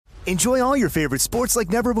Enjoy all your favorite sports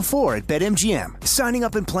like never before at BetMGM. Signing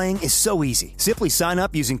up and playing is so easy. Simply sign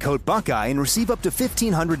up using code Buckeye and receive up to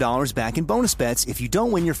 $1,500 back in bonus bets if you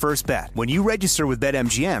don't win your first bet. When you register with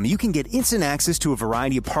BetMGM, you can get instant access to a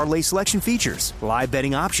variety of parlay selection features, live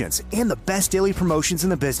betting options, and the best daily promotions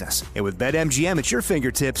in the business. And with BetMGM at your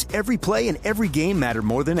fingertips, every play and every game matter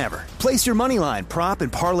more than ever. Place your moneyline, prop,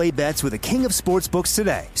 and parlay bets with the king of sportsbooks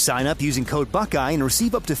today. Sign up using code Buckeye and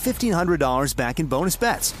receive up to $1,500 back in bonus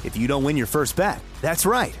bets if you don't win your first bet. That's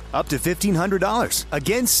right, up to $1,500.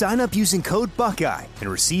 Again, sign up using code Buckeye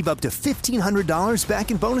and receive up to $1,500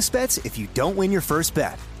 back in bonus bets if you don't win your first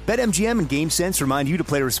bet. BetMGM and GameSense remind you to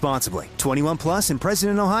play responsibly. 21 plus and present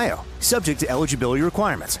in Ohio. Subject to eligibility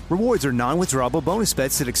requirements. Rewards are non-withdrawable bonus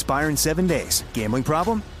bets that expire in 7 days. Gambling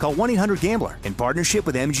problem? Call 1-800-GAMBLER in partnership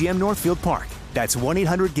with MGM Northfield Park. That's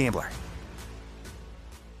 1-800-GAMBLER.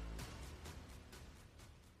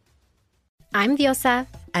 I'm Diosa.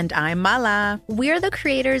 And I'm Mala. We're the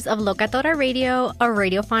creators of Locatora Radio, a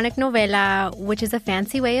radiophonic novela, which is a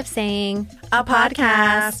fancy way of saying a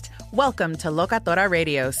podcast. Welcome to Locatora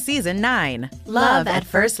Radio Season 9. Love at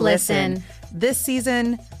First Listen. This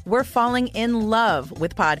season, we're falling in love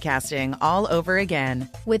with podcasting all over again.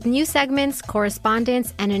 With new segments,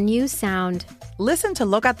 correspondence, and a new sound. Listen to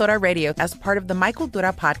Locatora Radio as part of the Michael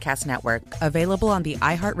Dura Podcast Network. Available on the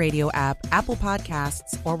iHeartRadio app, Apple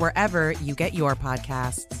Podcasts, or wherever you get your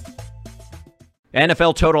podcasts.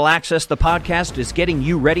 NFL Total Access, the podcast, is getting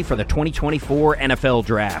you ready for the 2024 NFL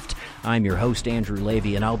Draft. I'm your host, Andrew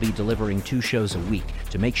Levy, and I'll be delivering 2 shows a week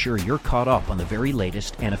to make sure you're caught up on the very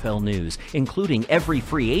latest NFL news, including every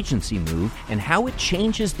free agency move and how it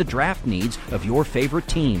changes the draft needs of your favorite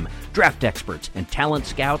team. Draft experts and talent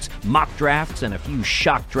scouts, mock drafts, and a few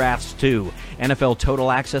shock drafts, too. NFL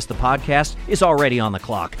Total Access, the podcast, is already on the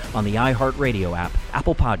clock on the iHeartRadio app,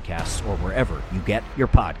 Apple Podcasts, or wherever you get your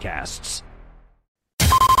podcasts.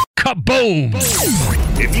 Kaboom!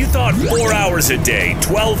 If you thought 4 hours a day,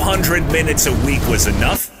 1,200 minutes a week was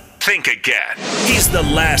enough, think again. He's the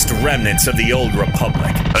last remnants of the old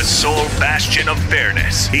republic, a sole bastion of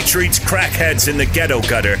fairness. He treats crackheads in the ghetto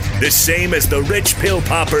gutter the same as the rich pill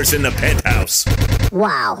poppers in the penthouse.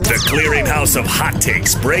 Wow. The clearinghouse of hot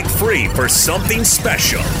takes break free for something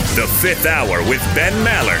special. The Fifth Hour with Ben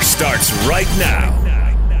Maller starts right now.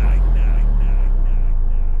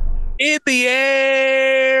 In the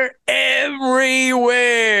air,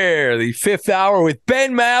 everywhere. The Fifth Hour with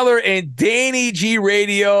Ben Maller and Danny G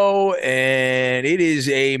Radio. And it is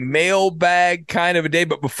a mailbag kind of a day.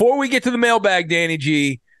 But before we get to the mailbag, Danny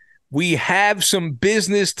G, we have some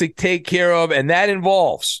business to take care of. And that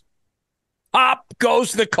involves Pop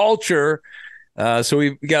Goes the Culture. So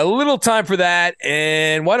we've got a little time for that.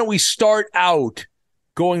 And why don't we start out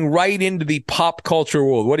going right into the pop culture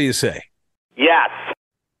world? What do you say? Yes.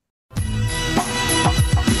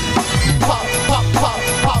 Pop, pop, pop,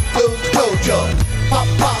 pop goes the culture. Pop,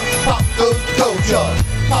 pop, pop goes the culture.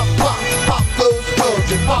 Pop, pop, pop goes the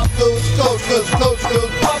culture. Pop goes the culture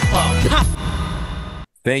goes pop, pop.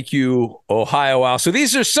 Thank you, Ohio Al. So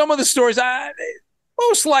these are some of the stories I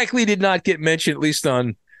most likely did not get mentioned, at least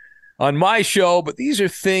on my show, but these are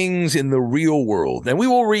things in the real world, and we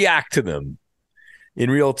will react to them in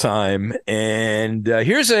real time. And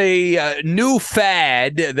here's a new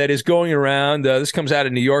fad that is going around. This comes out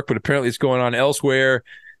of New York, but apparently it's going on elsewhere.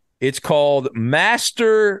 It's called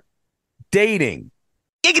master dating.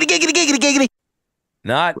 Giggity, giggity, giggity, giggity.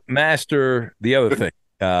 Not master, the other thing.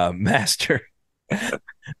 Master.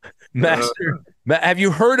 Have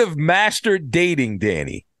you heard of master dating,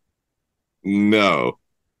 Danny? No.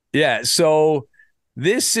 Yeah, so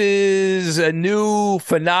this is a new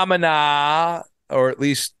phenomena, or at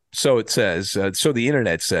least so it says, so the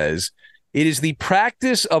internet says. It is the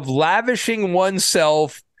practice of lavishing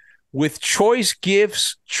oneself with choice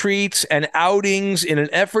gifts, treats, and outings in an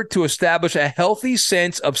effort to establish a healthy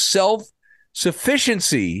sense of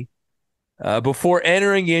self-sufficiency before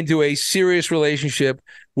entering into a serious relationship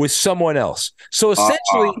with someone else. So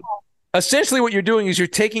essentially what you're doing is you're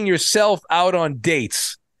taking yourself out on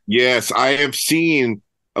dates. Yes, I have seen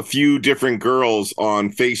a few different girls on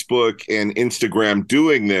Facebook and Instagram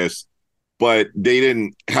doing this, but they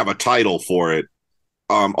didn't have a title for it.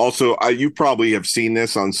 Also, you probably have seen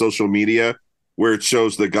this on social media where it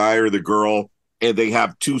shows the guy or the girl and they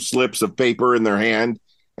have 2 slips of paper in their hand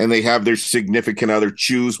and they have their significant other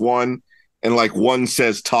choose one. And like one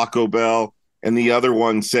says Taco Bell and the other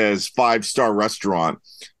one says 5-star restaurant.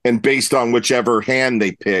 And based on whichever hand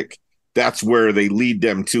they pick, that's where they lead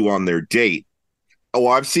them to on their date. Oh,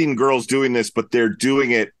 I've seen girls doing this, but they're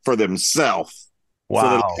doing it for themselves. So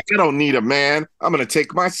they're Wow. like, I don't need a man. I'm going to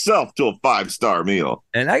take myself to a 5-star meal.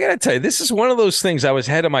 And I got to tell you, this is one of those things. I was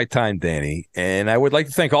ahead of my time, Danny, and I would like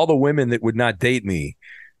to thank all the women that would not date me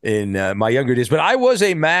in my younger days. But I was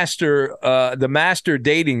a master, the master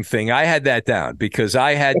dating thing. I had that down because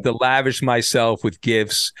I had to lavish myself with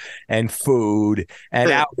gifts and food and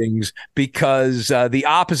outings because the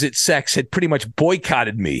opposite sex had pretty much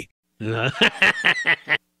boycotted me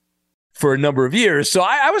for a number of years. So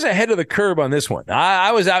I was ahead of the curve on this one.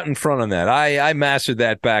 I was out in front on that. I mastered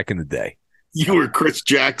that back in the day. You were Chris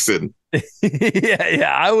Jackson.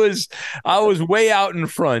 yeah. I was way out in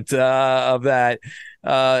front of that.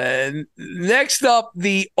 Next up,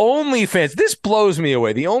 the OnlyFans. This blows me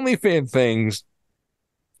away. The OnlyFans things,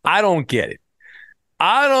 I don't get it.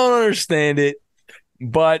 I don't understand it,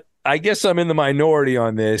 but I guess I'm in the minority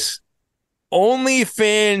on this.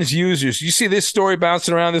 OnlyFans users. You see this story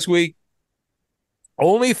bouncing around this week?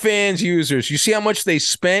 OnlyFans users. You see how much they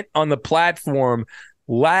spent on the platform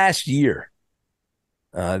last year.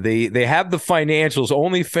 They have the financials.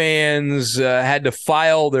 OnlyFans had to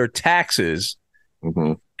file their taxes.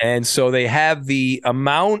 Mm-hmm. And so they have the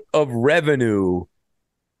amount of revenue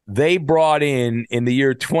they brought in the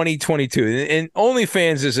year 2022. And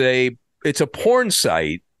OnlyFans is it's a porn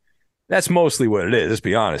site. That's mostly what it is. Let's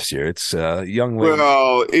be honest here. It's young lady.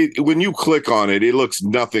 Well, when you click on it, it looks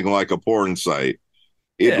nothing like a porn site.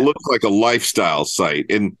 It looks like a lifestyle site.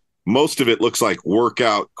 And most of it looks like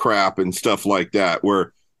workout crap and stuff like that,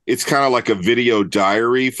 where it's kind of like a video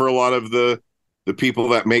diary for a lot of the people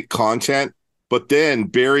that make content. But then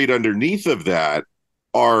buried underneath of that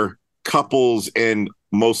are couples and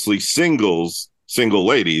mostly single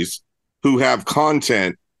ladies who have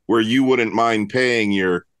content where you wouldn't mind paying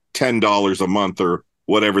your $10 a month or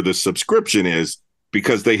whatever the subscription is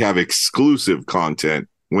because they have exclusive content.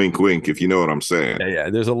 Wink, wink, if you know what I'm saying. Yeah.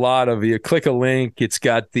 There's a lot of, you click a link, it's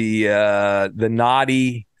got the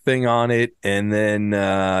naughty thing on it, and then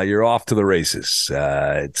you're off to the races.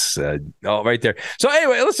 It's right there. So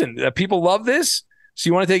anyway, listen, people love this. So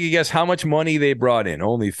you want to take a guess how much money they brought in,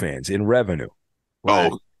 OnlyFans, in revenue?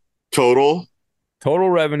 Total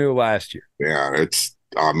revenue last year. Yeah, it's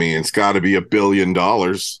got to be $1 billion.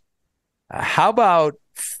 How about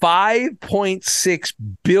 5.6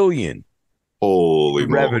 billion? Holy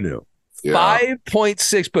revenue. Yeah.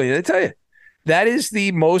 5.6 billion. I tell you, that is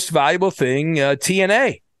the most valuable thing.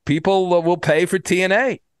 TNA. People will pay for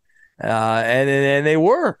TNA. And they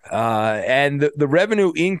were. And the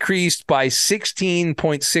revenue increased by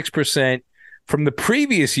 16.6% from the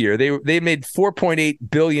previous year. They made 4.8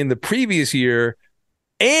 billion the previous year.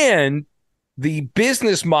 And the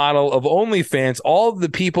business model of OnlyFans, all of the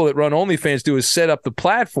people that run OnlyFans do is set up the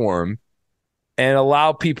platform and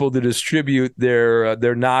allow people to distribute their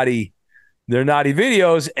naughty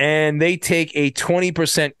videos, and they take a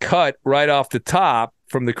 20% cut right off the top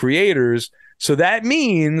from the creators. So that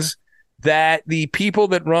means that the people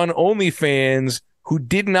that run OnlyFans who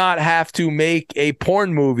did not have to make a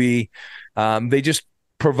porn movie, they just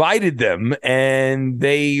provided them, and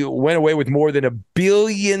they went away with more than $1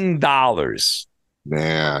 billion.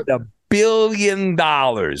 Man, $1 billion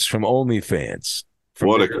from OnlyFans.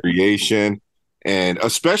 What a creation. And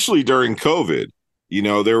especially during COVID,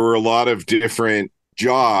 there were a lot of different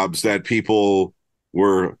jobs that people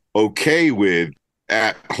were okay with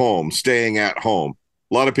at home, staying at home.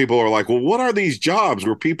 A lot of people are like, well, what are these jobs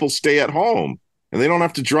where people stay at home and they don't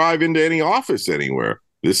have to drive into any office anywhere?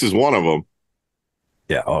 This is one of them.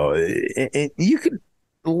 Yeah. Oh, and you could,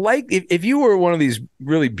 like, if you were one of these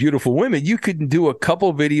really beautiful women, you could do a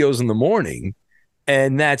couple videos in the morning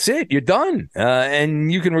and that's it. You're done.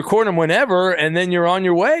 And you can record them whenever, and then you're on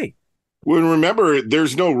your way. Well, remember,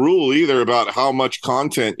 there's no rule either about how much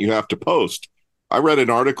content you have to post. I read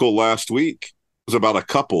an article last week. It was about a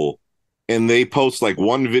couple, and they post like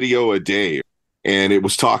one video a day. And it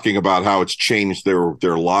was talking about how it's changed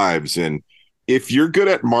their lives. And if you're good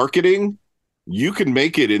at marketing, you can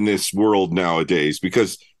make it in this world nowadays,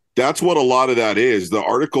 because that's what a lot of that is. The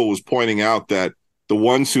article was pointing out that the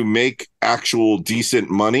ones who make actual decent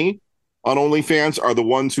money on OnlyFans are the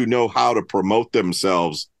ones who know how to promote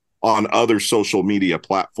themselves on other social media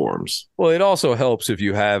platforms. Well, it also helps if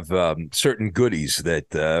you have certain goodies that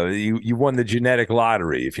you won the genetic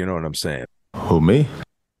lottery, if you know what I'm saying. Who, me?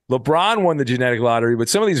 LeBron won the genetic lottery, but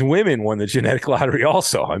some of these women won the genetic lottery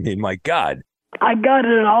also. I mean, my God. I got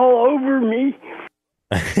it all over me.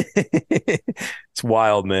 It's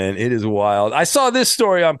wild, man. It is wild. I saw this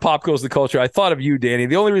story on Pop Goes the Culture. I thought of you, Danny.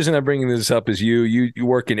 The only reason I'm bringing this up is you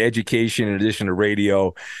work in education in addition to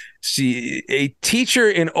radio. See, a teacher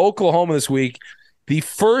in Oklahoma this week, the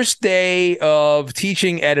first day of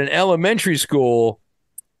teaching at an elementary school,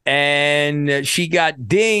 and she got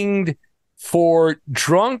dinged for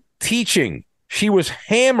drunk teaching. She was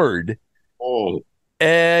hammered. Oh.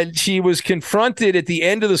 And she was confronted at the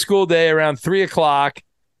end of the school day around 3 o'clock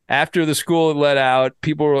after the school had let out.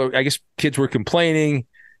 I guess kids were complaining.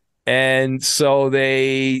 And so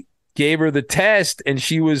they gave her the test, and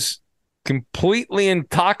she was completely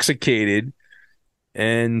intoxicated.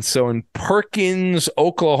 And so in Perkins,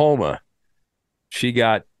 Oklahoma, she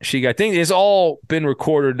got things. It's all been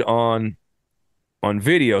recorded on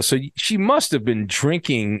video. So she must have been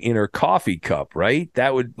drinking in her coffee cup, right?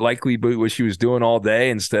 That would likely be what she was doing all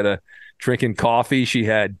day. Instead of drinking coffee, she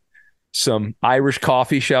had some Irish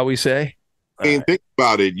coffee, shall we say? I mean, think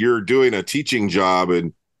about it. You're doing a teaching job,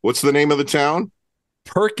 and what's the name of the town?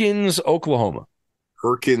 Perkins, Oklahoma.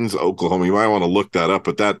 Perkins, Oklahoma. You might want to look that up,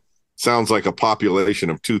 but that sounds like a population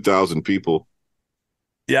of 2,000 people.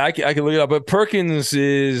 Yeah, I can look it up. But Perkins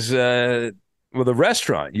is the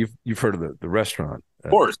restaurant. You've heard of the restaurant. Of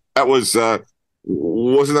course. That was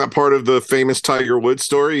wasn't that part of the famous Tiger Woods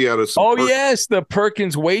story? He had yes, the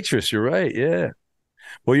Perkins waitress. You're right. Yeah.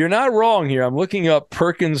 Well, you're not wrong here. I'm looking up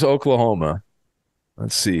Perkins, Oklahoma.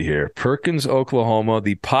 Let's see here. Perkins, Oklahoma.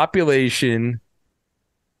 The population.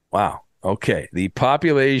 Wow. Okay. The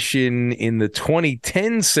population in the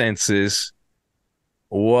 2010 census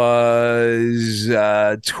was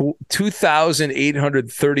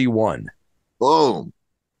 2,831. Boom.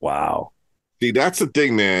 Wow. See, that's the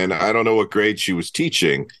thing, man. I don't know what grade she was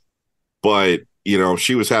teaching, but,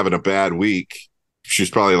 she was having a bad week.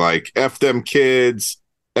 She's probably like, F them kids,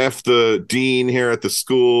 F the dean here at the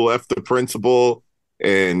school, F the principal,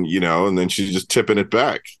 and then she's just tipping it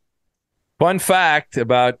back. Fun fact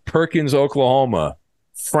about Perkins, Oklahoma.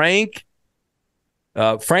 Frank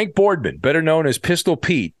Boardman, better known as Pistol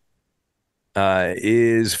Pete,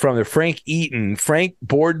 is from the Frank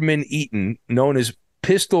Boardman Eaton, known as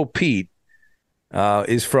Pistol Pete,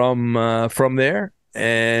 is from there,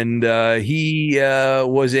 and he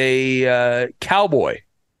was a cowboy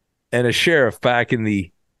and a sheriff back in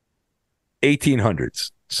the 1800s.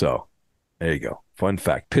 So there you go. Fun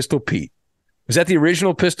fact. Pistol Pete. Was that the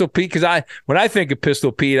original Pistol Pete? Because when I think of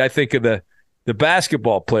Pistol Pete, I think of the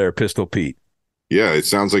basketball player Pistol Pete. Yeah, it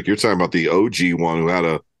sounds like you're talking about the OG one who had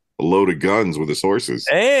a load of guns with his horses.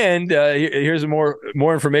 And here's more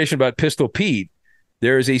information about Pistol Pete.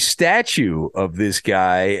 There is a statue of this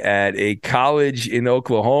guy at a college in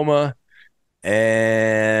Oklahoma,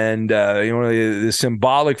 and one of the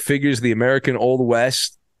symbolic figures of the American Old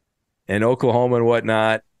West and Oklahoma and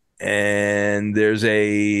whatnot. And there's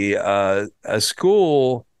a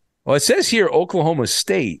school. Well, it says here Oklahoma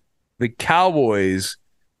State. The Cowboys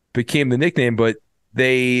became the nickname, but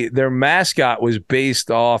their mascot was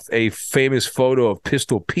based off a famous photo of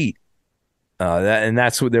Pistol Pete. And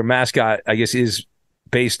that's what their mascot, I guess, is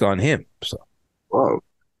based on him. So, wow.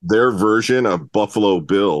 Their version of Buffalo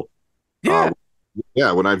Bill. Yeah.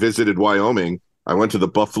 When I visited Wyoming, I went to the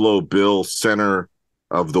Buffalo Bill Center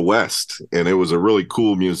of the West, and it was a really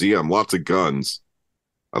cool museum. Lots of guns.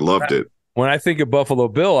 I loved it. When I think of Buffalo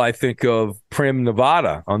Bill, I think of Primm,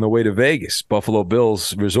 Nevada, on the way to Vegas. Buffalo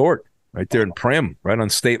Bill's resort, right there in Primm, right on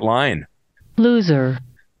state line. Loser.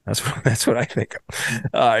 That's what I think of.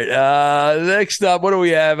 All right. Next up, what do we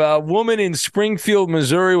have? A woman in Springfield,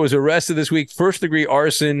 Missouri, was arrested this week. First-degree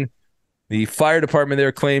arson. The fire department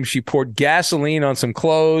there claims she poured gasoline on some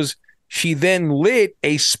clothes. She then lit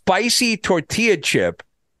a spicy tortilla chip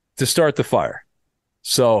to start the fire.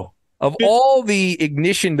 So, of all the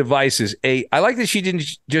ignition devices, I like that she didn't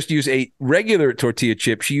just use a regular tortilla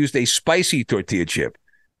chip. She used a spicy tortilla chip.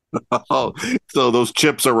 Oh, so those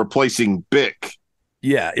chips are replacing Bic.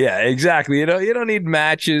 Yeah, exactly. You don't need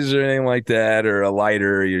matches or anything like that, or a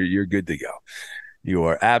lighter. You're good to go. You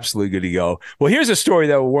are absolutely good to go. Well, here's a story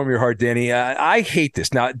that will warm your heart, Danny. I hate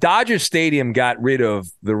this. Now, Dodger Stadium got rid of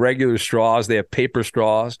the regular straws. They have paper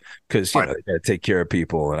straws because they got to take care of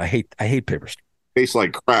people, and I hate paper straws. Tastes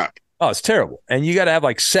like crap. Oh, it's terrible. And you got to have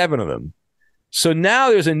like 7 of them. So now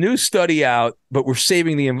there's a new study out, but we're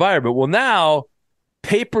saving the environment. Well, now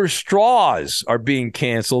paper straws are being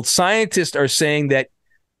canceled. Scientists are saying that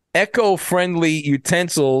eco-friendly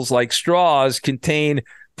utensils like straws contain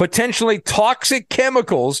potentially toxic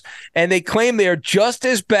chemicals, and they claim they are just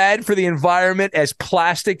as bad for the environment as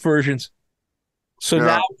plastic versions. So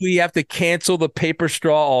now we have to cancel the paper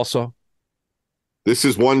straw also. This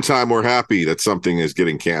is one time we're happy that something is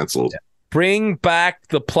getting canceled. Yeah. Bring back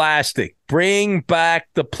the plastic. Bring back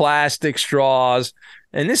the plastic straws.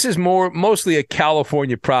 And this is mostly a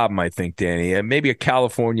California problem, I think, Danny. Maybe a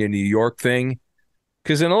California, New York thing.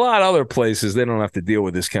 Because in a lot of other places, they don't have to deal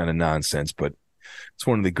with this kind of nonsense. But it's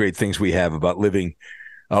one of the great things we have about living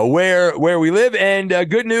where we live. And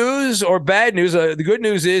good news or bad news, the good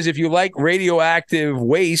news is if you like radioactive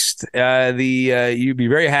waste, you'd be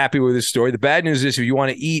very happy with this story. The bad news is if you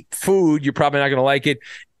want to eat food, you're probably not going to like it.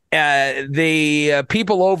 The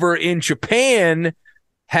people over in Japan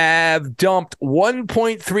have dumped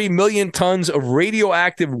 1.3 million tons of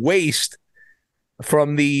radioactive waste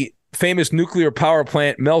from the famous nuclear power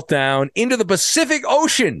plant meltdown into the Pacific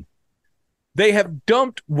Ocean. They have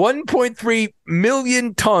dumped 1.3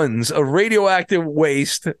 million tons of radioactive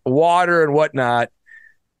waste, water and whatnot,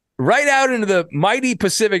 right out into the mighty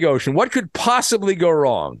Pacific Ocean. What could possibly go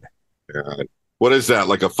wrong? What is that,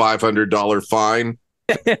 like a $500 fine?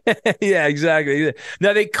 Yeah, exactly.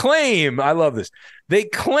 Now they claim, I love this, they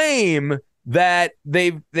claim that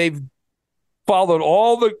they've followed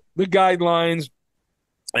all the guidelines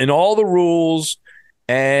and all the rules,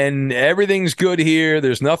 and everything's good here.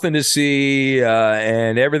 There's nothing to see,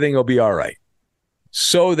 and everything will be all right.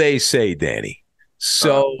 So they say, Danny.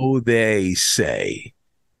 So they say.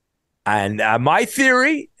 And my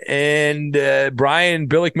theory, and Brian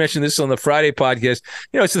Billick mentioned this on the Friday podcast,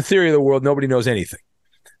 it's the theory of the world. Nobody knows anything.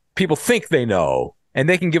 People think they know, and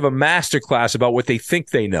they can give a master class about what they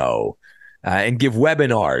think they know, and give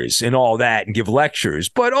webinars and all that, and give lectures.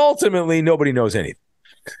 But ultimately, nobody knows anything.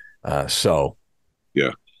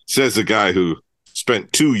 Yeah, says the guy who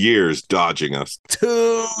spent 2 years dodging us.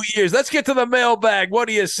 2 years. Let's get to the mailbag. What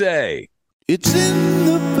do you say? It's in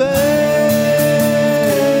the bag.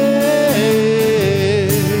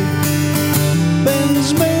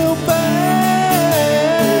 Ben's mailbag.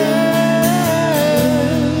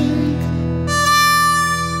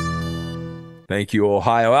 Thank you,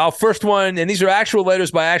 Ohio Al. First one, and these are actual letters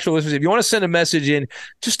by actual listeners. If you want to send a message in,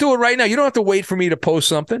 just do it right now. You don't have to wait for me to post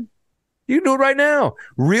something. You can do it right now.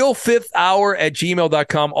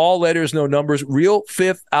 realfifthhour@gmail.com. All letters, no numbers.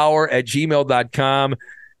 realfifthhour@gmail.com.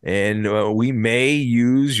 And we may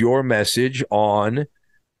use your message on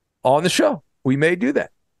the show. We may do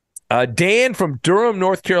that. Dan from Durham,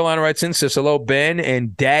 North Carolina writes in, says, hello, Ben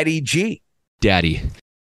and Daddy G. Daddy.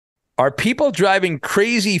 Are people driving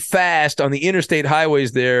crazy fast on the interstate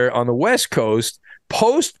highways there on the West Coast?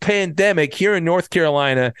 Post-pandemic here in North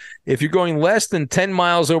Carolina, if you're going less than 10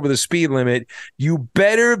 miles over the speed limit, you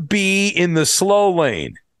better be in the slow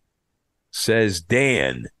lane, says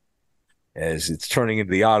Dan, as it's turning into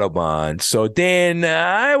the Autobahn. So, Dan,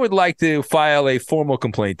 I would like to file a formal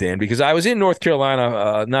complaint, Dan, because I was in North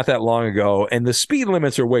Carolina not that long ago, and the speed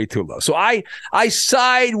limits are way too low. So I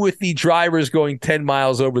side with the drivers going 10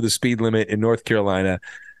 miles over the speed limit in North Carolina.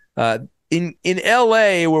 In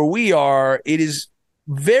L.A., where we are, it is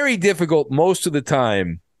very difficult most of the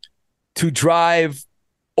time to drive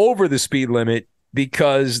over the speed limit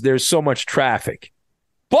because there's so much traffic.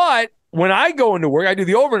 But when I go into work, I do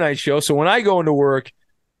the overnight show. So when I go into work,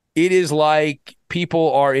 it is like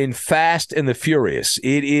people are in Fast and the Furious.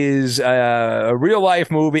 It is a real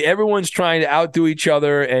life movie. Everyone's trying to outdo each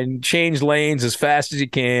other and change lanes as fast as you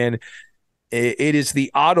can. It is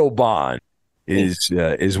the Autobahn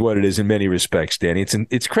is what it is in many respects, Danny.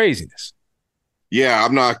 It's craziness. Yeah,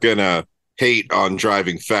 I'm not going to hate on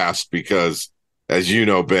driving fast because, as you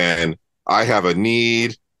know, Ben, I have a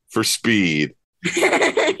need for speed.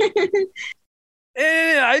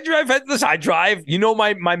 I drive. You know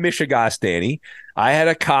my Michigas, Danny. I had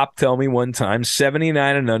a cop tell me one time,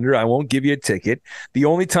 79 and under, I won't give you a ticket. The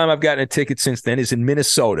only time I've gotten a ticket since then is in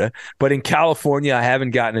Minnesota, but in California, I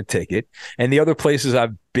haven't gotten a ticket. And the other places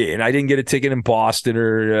I've been, I didn't get a ticket in Boston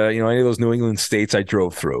or any of those New England states I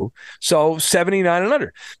drove through. So 79 and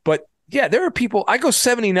under. But yeah, there are people, I go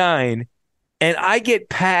 79 and I get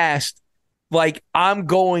past like I'm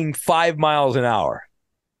going 5 miles an hour.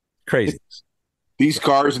 Crazy. These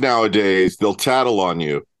cars nowadays, they'll tattle on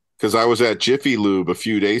you. Because I was at Jiffy Lube a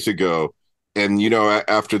few days ago, and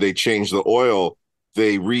after they changed the oil,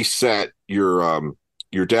 they reset your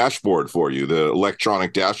dashboard for you, the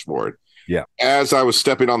electronic dashboard. Yeah. As I was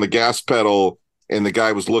stepping on the gas pedal, and the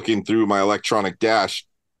guy was looking through my electronic dash,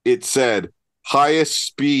 it said highest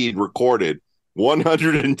speed recorded,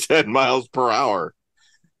 110 miles per hour.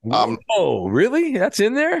 Oh, really? That's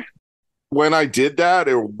in there? When I did that,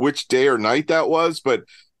 or which day or night that was, but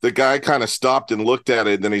the guy kind of stopped and looked at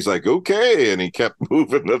it, and then he's like, okay, and he kept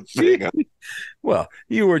moving the thing. Well,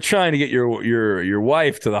 you were trying to get your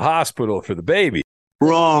wife to the hospital for the baby.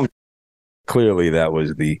 Wrong. Clearly, that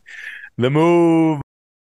was the move.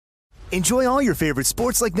 Enjoy all your favorite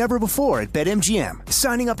sports like never before at BetMGM.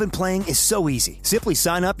 Signing up and playing is so easy. Simply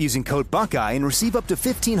sign up using code Buckeye and receive up to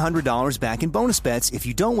 $1,500 back in bonus bets if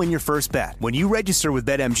you don't win your first bet. When you register with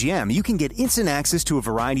BetMGM, you can get instant access to a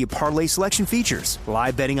variety of parlay selection features,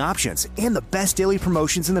 live betting options, and the best daily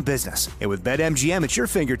promotions in the business. And with BetMGM at your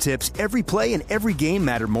fingertips, every play and every game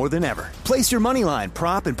matter more than ever. Place your moneyline,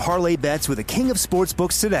 prop, and parlay bets with the king of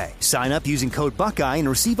sportsbooks today. Sign up using code Buckeye and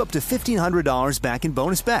receive up to $1,500 back in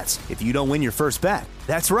bonus bets if you don't win your first bet.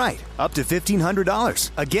 That's right, up to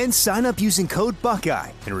 $1,500. Again, sign up using code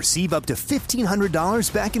Buckeye and receive up to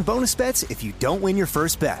 $1,500 back in bonus bets if you don't win your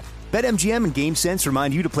first bet. BetMGM and GameSense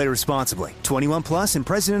remind you to play responsibly. 21 plus and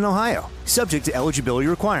present in Ohio. Subject to eligibility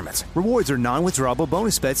requirements. Rewards are non-withdrawable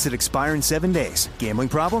bonus bets that expire in 7 days. Gambling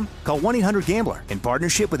problem? Call 1-800-GAMBLER in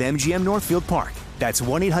partnership with MGM Northfield Park. That's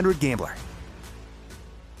 1-800-GAMBLER.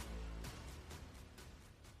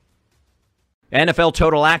 NFL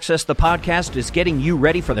Total Access, the podcast, is getting you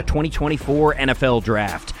ready for the 2024 NFL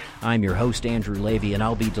Draft. I'm your host, Andrew Levy, and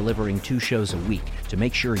I'll be delivering 2 shows a week to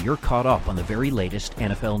make sure you're caught up on the very latest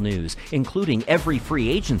NFL news, including every free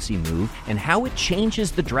agency move and how it changes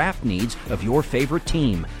the draft needs of your favorite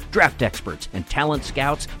team. Draft experts and talent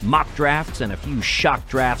scouts, mock drafts, and a few shock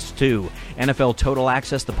drafts, too. NFL Total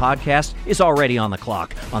Access, the podcast, is already on the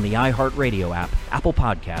clock on the iHeartRadio app, Apple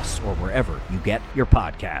Podcasts, or wherever you get your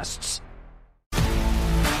podcasts.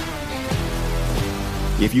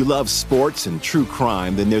 If you love sports and true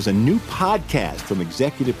crime, then there's a new podcast from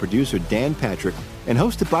executive producer Dan Patrick and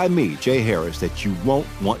hosted by me, Jay Harris, that you won't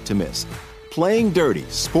want to miss. Playing Dirty: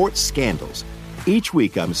 Sports Scandals. Each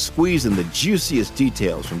week, I'm squeezing the juiciest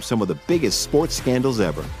details from some of the biggest sports scandals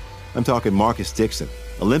ever. I'm talking Marcus Dixon,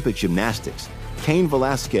 Olympic gymnastics, Cain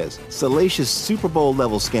Velasquez, salacious Super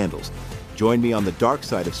Bowl-level scandals. Join me on the dark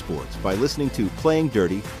side of sports by listening to Playing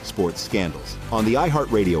Dirty: Sports Scandals on the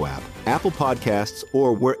iHeartRadio app, Apple Podcasts,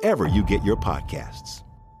 or wherever you get your podcasts.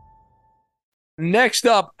 Next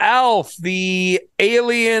up, Alf, the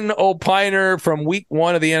alien opiner from week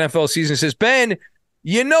 1 of the NFL season, says, Ben,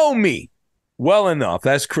 you know me well enough.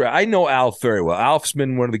 That's correct. I know Alf very well. Alf's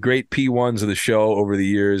been one of the great P1s of the show over the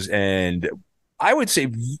years, and I would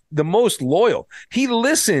say the most loyal. He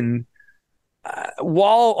listened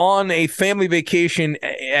while on a family vacation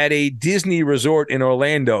at a Disney resort in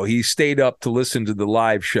Orlando. He stayed up to listen to the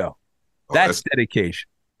live show. That's dedication.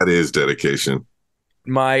 That is dedication.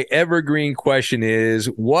 My evergreen question is,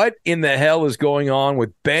 what in the hell is going on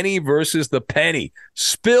with Benny versus the Penny?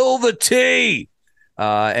 Spill the tea.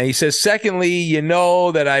 And he says, secondly, you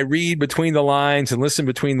know that I read between the lines and listen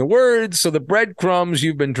between the words, so the breadcrumbs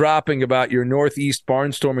you've been dropping about your Northeast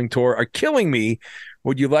barnstorming tour are killing me.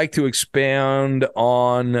 Would you like to expound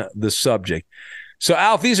on the subject? So,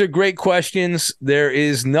 Alf, these are great questions. There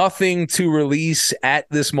is nothing to release at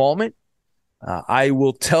this moment. I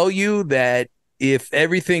will tell you that if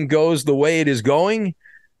everything goes the way it is going,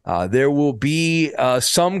 there will be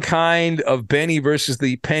some kind of Benny versus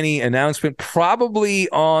the Penny announcement, probably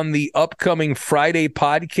on the upcoming Friday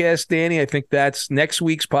podcast, Danny. I think that's next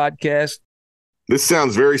week's podcast. This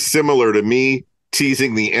sounds very similar to me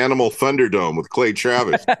teasing the Animal Thunderdome with Clay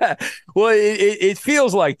Travis. Well, it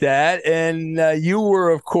feels like that. And you were,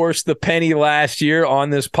 of course, the Penny last year on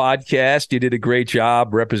this podcast. You did a great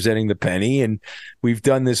job representing the Penny. And we've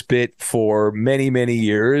done this bit for many, many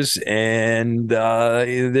years. And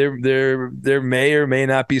there may or may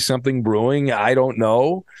not be something brewing. I don't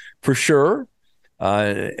know for sure.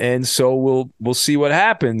 And so we'll see what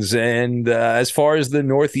happens. And as far as the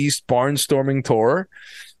Northeast barnstorming tour,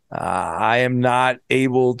 I am not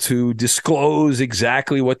able to disclose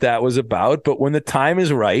exactly what that was about, but when the time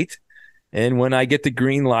is right and when I get the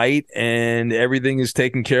green light and everything is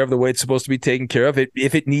taken care of the way it's supposed to be taken care of,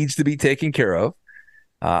 if it needs to be taken care of,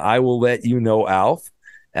 I will let you know, Alf.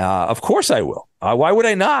 Of course I will. Why would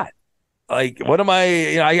I not? Like, what am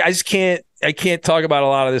I? I just can't. I can't talk about a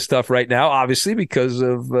lot of this stuff right now, obviously, because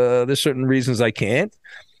of there's certain reasons I can't.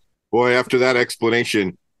 Boy, after that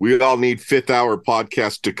explanation, we all need 5th hour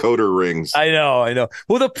podcast decoder rings. I know.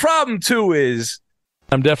 Well, the problem, too, is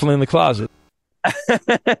I'm definitely in the closet.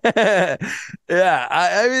 Yeah.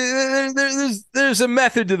 I mean, there's a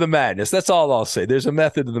method to the madness. That's all I'll say. There's a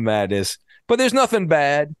method to the madness, but there's nothing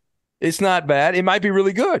bad. It's not bad. It might be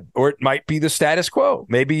really good, or it might be the status quo.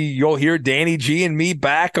 Maybe you'll hear Danny G and me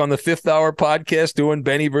back on the 5th hour podcast doing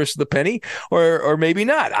Benny versus the Penny, or maybe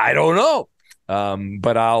not. I don't know.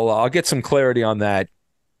 But I'll get some clarity on that.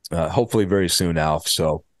 Hopefully very soon, Alf.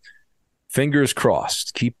 So fingers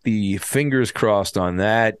crossed. Keep the fingers crossed on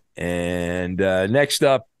that. And next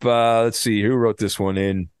up, let's see who wrote this one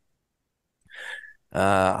in.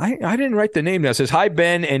 I didn't write the name down. It says, hi,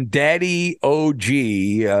 Ben and Daddy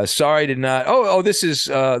OG. Sorry I did not. This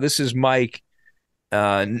is Mike.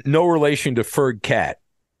 No relation to Ferg Cat.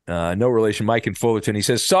 No relation, Mike in Fullerton. He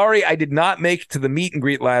says, sorry, I did not make it to the meet and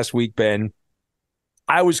greet last week, Ben.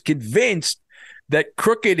 I was convinced that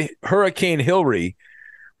crooked Hurricane Hilary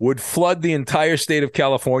would flood the entire state of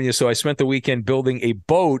California, so I spent the weekend building a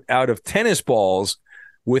boat out of tennis balls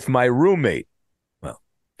with my roommate. Well,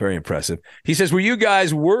 very impressive. He says, were you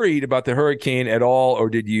guys worried about the hurricane at all, or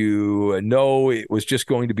did you know it was just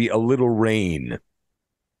going to be a little rain?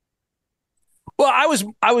 Well, I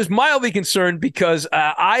was mildly concerned because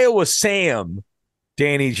Iowa Sam,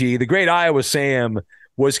 Danny G, the great Iowa Sam,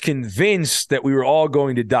 was convinced that we were all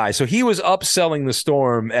going to die. So he was upselling the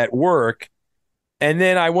storm at work. And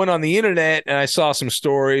then I went on the internet and I saw some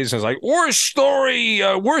stories. I was like, worst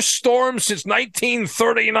storm since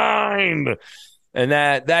 1939. And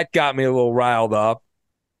that got me a little riled up.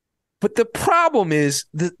 But the problem is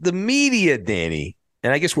the media, Danny,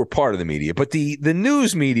 and I guess we're part of the media, but the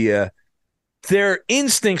news media, their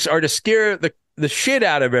instincts are to scare the shit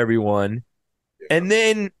out of everyone. And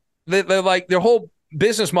then they're like, their whole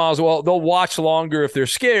business models, well, they'll watch longer if they're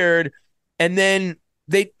scared. And then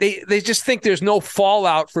they just think there's no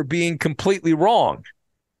fallout for being completely wrong.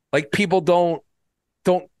 Like people don't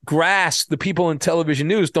grasp, the people in television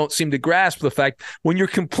news don't seem to grasp the fact when you're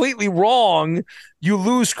completely wrong, you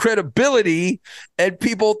lose credibility and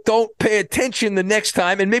people don't pay attention the next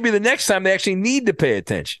time. And maybe the next time they actually need to pay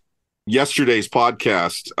attention. Yesterday's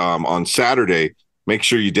podcast on Saturday, make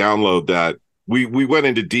sure you download that. We went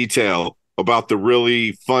into detail about the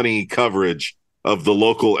really funny coverage of the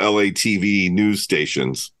local LA TV news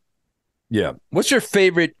stations. Yeah. What's your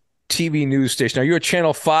favorite TV news station? Are you a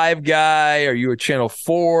Channel 5 guy? Are you a Channel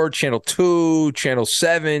 4, Channel 2, Channel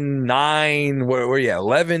 7, 9? Where are you at,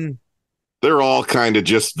 11? They're all kind of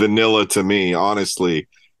just vanilla to me, honestly.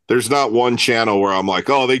 There's not one channel where I'm like,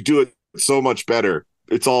 oh, they do it so much better.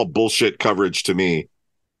 It's all bullshit coverage to me.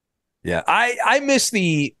 Yeah, I miss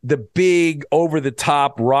the big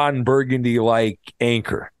over-the-top Ron Burgundy-like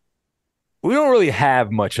anchor. We don't really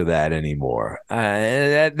have much of that anymore.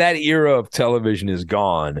 That era of television is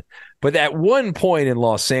gone. But at one point in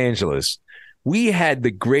Los Angeles, we had the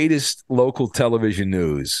greatest local television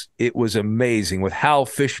news. It was amazing with Hal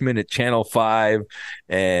Fishman at Channel 5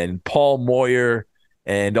 and Paul Moyer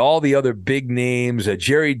and all the other big names,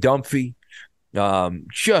 Jerry Dunphy.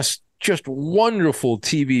 Just wonderful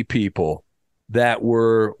TV people that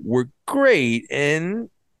were great. And,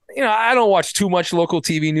 you know, I don't watch too much local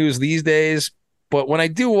TV news these days, but when I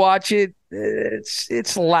do watch it,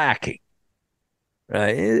 it's lacking.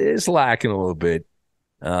 It's lacking a little bit.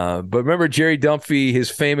 But remember Jerry Dunphy, his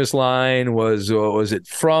famous line was it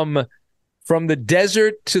from the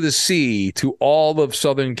desert to the sea to all of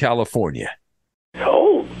Southern California?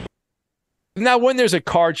 Oh. Now, when there's a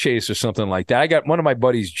car chase or something like that, I got one of my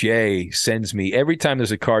buddies, Jay, sends me every time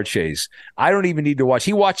there's a car chase. I don't even need to watch.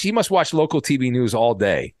 He must watch local TV news all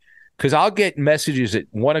day because I'll get messages at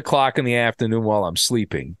 1 o'clock in the afternoon while I'm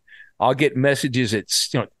sleeping. I'll get messages at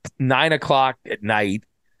 9 o'clock at night,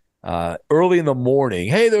 early in the morning.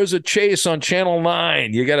 Hey, there's a chase on Channel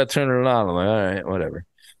 9. You got to turn it on. I'm like, all right, whatever.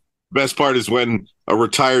 Best part is when a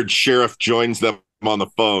retired sheriff joins them on the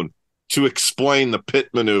phone to explain the pit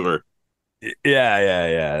maneuver.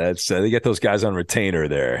 Yeah. That's they get those guys on retainer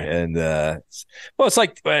there, and it's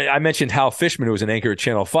like I mentioned Hal Fishman, who was an anchor at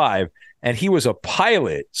Channel 5, and he was a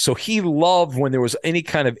pilot, so he loved when there was any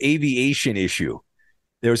kind of aviation issue.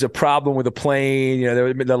 There was a problem with a plane,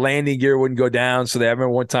 the landing gear wouldn't go down. So I remember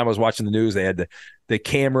one time I was watching the news, they had the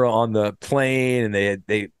camera on the plane,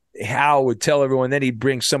 and Hal would tell everyone, then he'd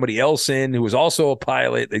bring somebody else in who was also a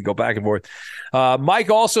pilot. They'd go back and forth.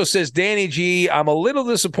 Mike also says, Danny G, I'm a little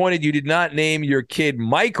disappointed you did not name your kid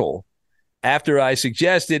Michael after I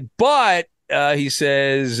suggested, but he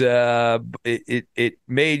says you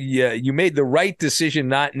made the right decision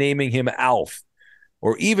not naming him Alf,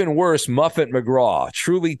 or even worse, Muffet McGraw.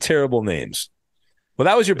 Truly terrible names. Well,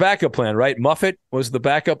 that was your backup plan, right? Muffet was the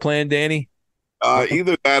backup plan, Danny?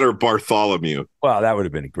 Either that or Bartholomew. Wow, that would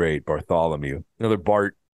have been great, Bartholomew. Another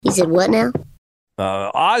Bart. He said, what now?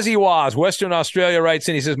 Ozzy Waz, Western Australia, writes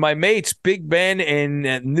in. He says, my mates, Big Ben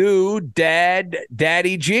and new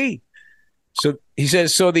Daddy G. So he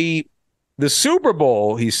says, the Super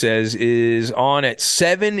Bowl, he says, is on at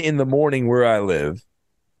 7 in the morning where I live.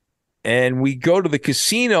 And we go to the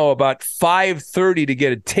casino about 5:30 to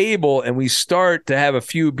get a table, and we start to have a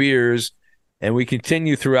few beers, and we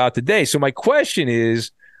continue throughout the day. So my question is,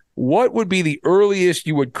 what would be the earliest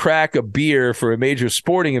you would crack a beer for a major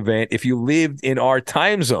sporting event if you lived in our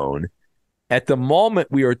time zone? At the moment,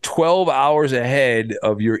 we are 12 hours ahead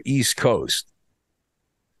of your East Coast.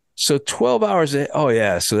 So 12 hours ahead. Oh,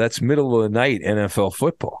 yeah. So that's middle of the night NFL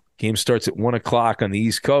football. Game starts at 1 o'clock on the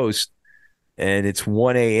East Coast, and it's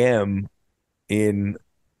 1 a.m. in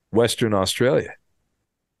Western Australia.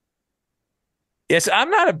 Yes, I'm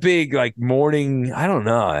not a big morning. I don't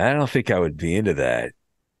know. I don't think I would be into that.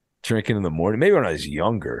 Drinking in the morning. Maybe when I was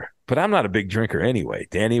younger, but I'm not a big drinker anyway.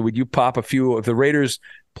 Danny, would you pop a few? If the Raiders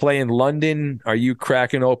play in London, are you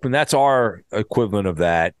cracking open? That's our equivalent of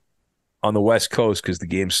that on the West Coast because the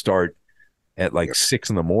games start at 6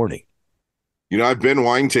 in the morning. I've been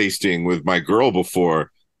wine tasting with my girl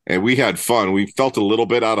before, and we had fun. We felt a little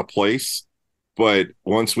bit out of place, but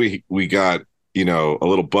once we got a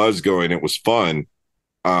little buzz going, it was fun.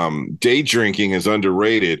 Day drinking is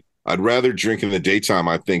underrated. I'd rather drink in the daytime,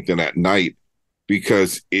 I think, than at night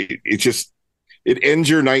because it ends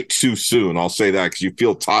your night too soon. I'll say that because you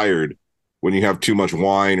feel tired when you have too much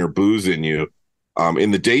wine or booze in you.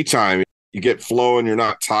 In the daytime, you get flowing. You're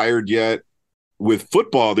not tired yet. With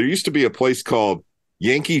football, there used to be a place called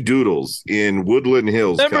Yankee Doodles in Woodland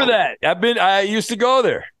Hills. Remember that? I used to go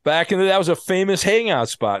there back in that was a famous hangout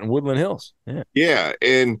spot in Woodland Hills. Yeah,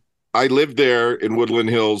 and I lived there in Woodland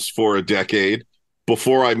Hills for a decade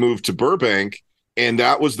before I moved to Burbank, and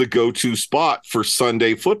that was the go-to spot for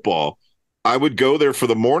Sunday football. I would go there for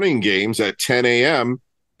the morning games at 10 a.m.,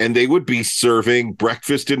 and they would be serving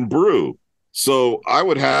breakfast and brew. So I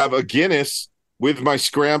would have a Guinness with my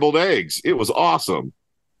scrambled eggs. It was awesome.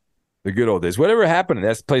 The good old days. Whatever happened,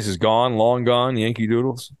 that place is gone, long gone, Yankee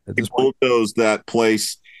Doodles? They bulldozed that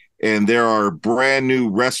place, and there are brand new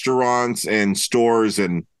restaurants and stores,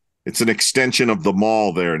 and it's an extension of the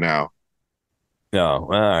mall there now. No. All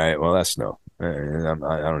right. Well, that's no. I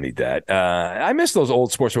don't need that. I miss those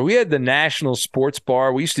old sports bars. We had the National Sports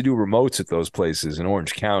Bar. We used to do remotes at those places in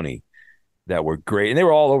Orange County that were great. And they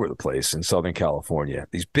were all over the place in Southern California.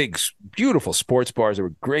 These big, beautiful sports bars that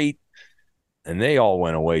were great. And they all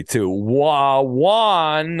went away, too.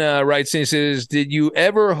 Juan writes and says, did you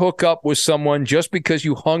ever hook up with someone just because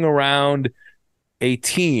you hung around a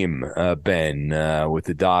team, Ben, with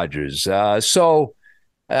the Dodgers? I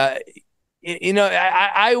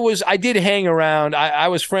did hang around. I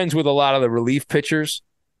was friends with a lot of the relief pitchers,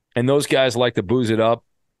 and those guys like to booze it up.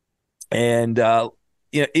 And,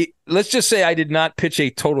 let's just say I did not pitch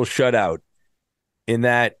a total shutout in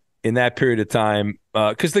that period of time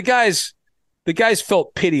because the guys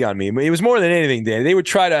felt pity on me. It was more than anything, Dan. They would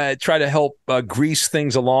try to help grease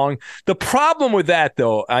things along. The problem with that,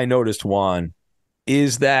 though, I noticed, Juan,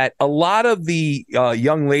 is that a lot of the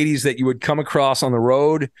young ladies that you would come across on the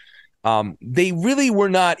road, they really were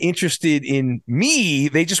not interested in me.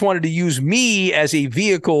 They just wanted to use me as a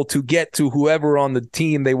vehicle to get to whoever on the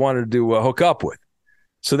team they wanted to hook up with.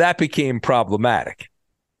 So that became problematic.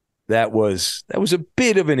 That was a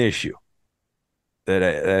bit of an issue that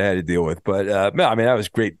I had to deal with. But that was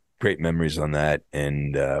great memories on that,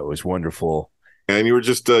 and it was wonderful. And you were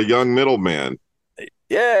just a young middleman.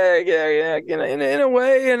 Yeah. In a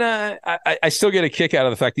way, and I still get a kick out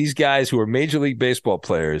of the fact these guys who are Major League Baseball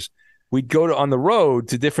players, we'd go on the road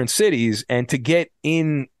to different cities, and to get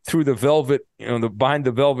in through the velvet, behind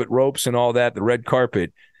the velvet ropes and all that, the red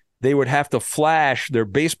carpet, they would have to flash their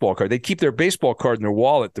baseball card. They'd keep their baseball card in their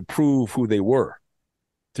wallet to prove who they were,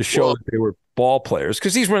 to show that they were ball players.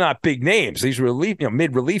 Because these were not big names. These were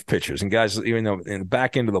mid-relief pitchers and guys, in the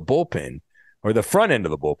back end of the bullpen, or the front end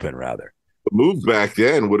of the bullpen, rather. The move back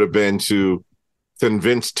then would have been to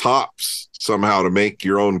convince Topps somehow to make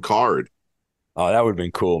your own card. Oh, that would have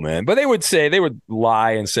been cool, man. But they would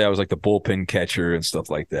lie and say I was like the bullpen catcher and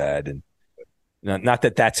stuff like that. And not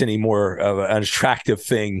that that's any more of an attractive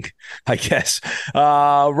thing, I guess.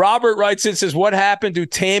 Robert writes in, says, what happened to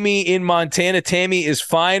Tammy in Montana? Tammy is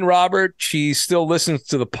fine, Robert. She still listens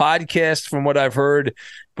to the podcast from what I've heard,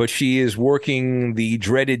 but she is working the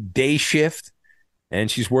dreaded day shift, and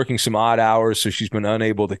she's working some odd hours, so she's been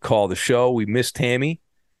unable to call the show. We miss Tammy.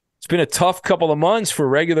 It's been a tough couple of months for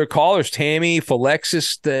regular callers. Tammy,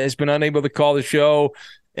 Philexis has been unable to call the show,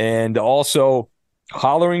 and also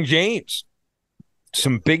Hollering James.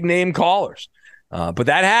 Some big name callers. But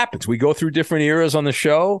that happens. We go through different eras on the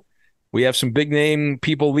show. We have some big name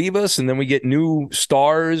people leave us, and then we get new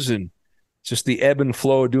stars, and just the ebb and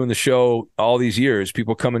flow of doing the show all these years.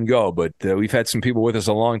 People come and go, but we've had some people with us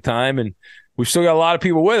a long time, and we've still got a lot of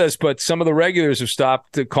people with us, but some of the regulars have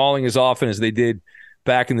stopped calling as often as they did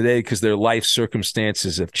back in the day because their life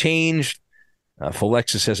circumstances have changed.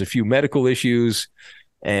 Philexis has a few medical issues,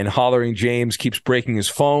 and Hollering James keeps breaking his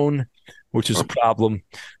phone, which is a problem.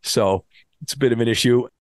 So it's a bit of an issue.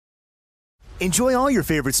 Enjoy all your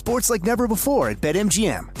favorite sports like never before at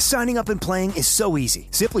BetMGM. Signing up and playing is so easy.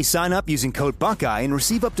 Simply sign up using code Buckeye and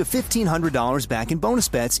receive up to $1,500 back in bonus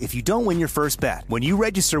bets if you don't win your first bet. When you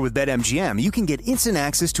register with BetMGM, you can get instant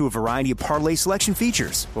access to a variety of parlay selection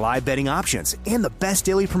features, live betting options, and the best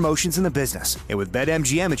daily promotions in the business. And with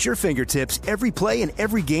BetMGM at your fingertips, every play and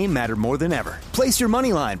every game matter more than ever. Place your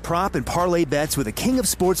moneyline, prop, and parlay bets with the king of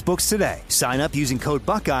sportsbooks today. Sign up using code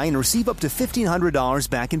Buckeye and receive up to $1,500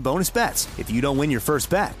 back in bonus bets if you don't win your first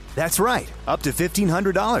bet. That's right, up to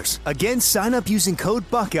 $1,500. Again, sign up using code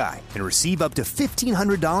Buckeye and receive up to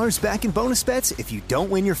 $1,500 back in bonus bets if you don't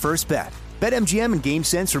win your first bet. BetMGM and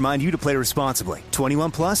GameSense remind you to play responsibly.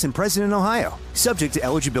 21 plus and present in Ohio. Subject to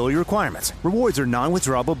eligibility requirements. Rewards are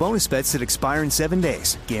non-withdrawable bonus bets that expire in 7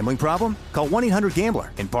 days. Gambling problem? Call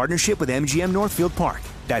 1-800-GAMBLER in partnership with MGM Northfield Park.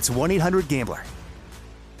 That's 1-800-GAMBLER.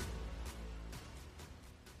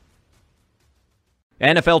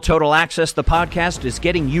 NFL Total Access, the podcast, is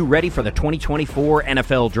getting you ready for the 2024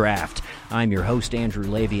 NFL Draft. I'm your host, Andrew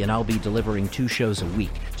Levy, and I'll be delivering 2 shows a week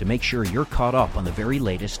to make sure you're caught up on the very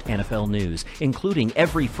latest NFL news, including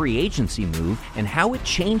every free agency move and how it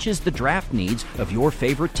changes the draft needs of your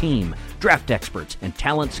favorite team. Draft experts and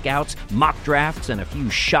talent scouts, mock drafts, and a few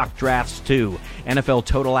shock drafts, too. NFL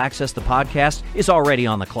Total Access, the podcast, is already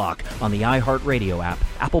on the clock on the iHeartRadio app,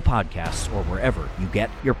 Apple Podcasts, or wherever you get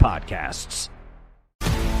your podcasts.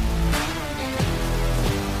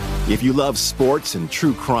 If you love sports and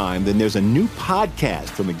true crime, then there's a new podcast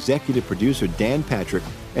from executive producer Dan Patrick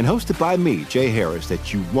and hosted by me, Jay Harris,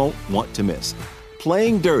 that you won't want to miss.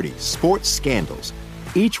 Playing Dirty: Sports Scandals.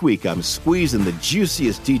 Each week, I'm squeezing the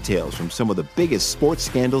juiciest details from some of the biggest sports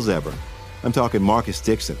scandals ever. I'm talking Marcus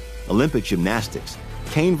Dixon, Olympic gymnastics,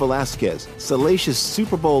 Cain Velasquez, salacious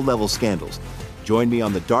Super Bowl-level scandals. Join me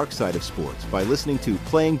on the dark side of sports by listening to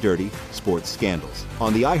Playing Dirty: Sports Scandals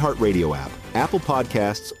on the iHeartRadio app, Apple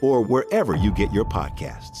Podcasts, or wherever you get your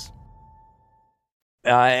podcasts.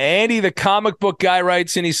 Andy, the comic book guy,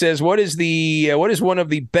 writes in. He says, "What is one of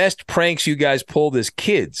the best pranks you guys pulled as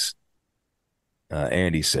kids?"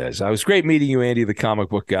 Andy says, "I was great meeting you, Andy, the comic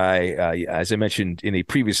book guy. As I mentioned in a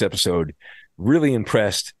previous episode, really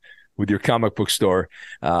impressed with your comic book store."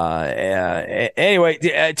 Anyway,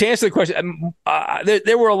 to answer the question,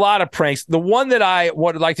 there were a lot of pranks. The one that I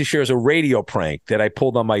would like to share is a radio prank that I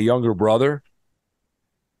pulled on my younger brother.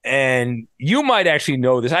 And you might actually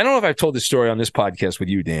know this. I don't know if I've told this story on this podcast with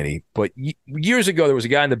you, Danny, but years ago, there was a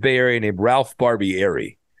guy in the Bay Area named Ralph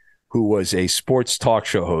Barbieri, who was a sports talk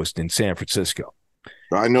show host in San Francisco.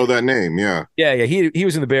 I know that name, yeah. Yeah. He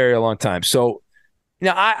was in the Bay Area a long time. So,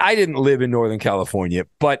 now, I didn't live in Northern California,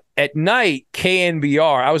 but at night,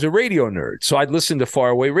 KNBR, I was a radio nerd, so I'd listen to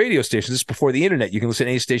faraway radio stations. This is before the internet. You can listen to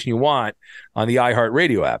any station you want on the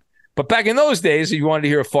iHeartRadio app. But back in those days, if you wanted to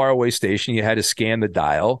hear a faraway station, you had to scan the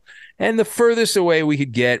dial. And the furthest away we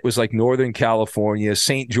could get was like Northern California,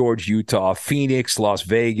 St. George, Utah, Phoenix, Las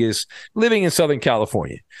Vegas, living in Southern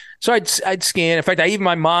California. So I'd scan. In fact,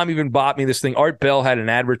 my mom even bought me this thing. Art Bell had an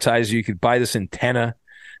advertiser. You could buy this antenna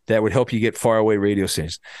that would help you get faraway radio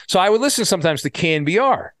stations. So I would listen sometimes to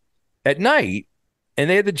KNBR at night, and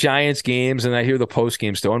they had the Giants games, and I hear the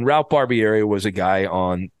post-game still. And Ralph Barbieri was a guy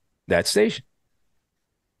on that station.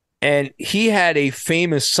 And he had a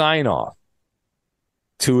famous sign-off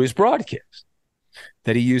to his broadcast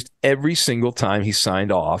that he used every single time he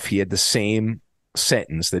signed off. He had the same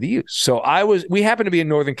sentence that he used. So we happened to be in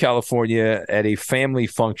Northern California at a family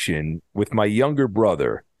function with my younger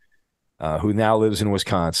brother, who now lives in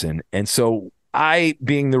Wisconsin. And so I,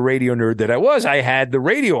 being the radio nerd that I was, I had the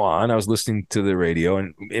radio on. I was listening to the radio,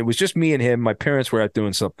 and it was just me and him. My parents were out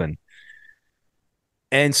doing something.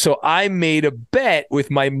 And so I made a bet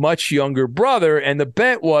with my much younger brother, and the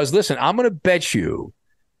bet was, listen, I'm going to bet you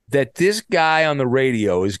that this guy on the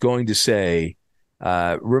radio is going to say,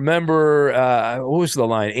 remember, what was the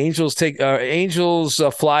line? Angels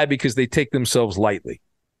fly because they take themselves lightly,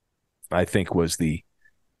 I think was the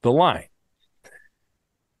line.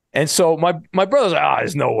 And so my brother's like,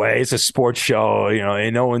 there's no way, it's a sports show,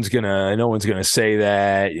 and no one's gonna say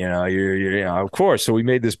that, you're of course. So we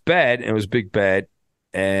made this bet, and it was a big bet,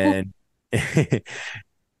 and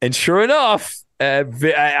and sure enough,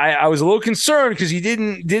 I was a little concerned because he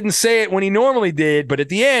didn't say it when he normally did, but at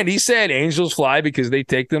the end he said angels fly because they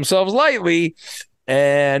take themselves lightly,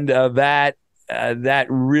 and that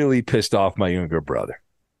really pissed off my younger brother.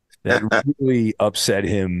 That really upset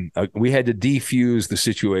him. We had to defuse the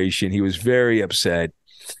situation. He was very upset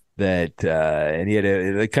that, and he had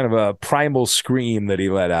a kind of a primal scream that he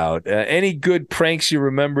let out. Any good pranks you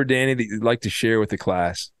remember, Danny, that you'd like to share with the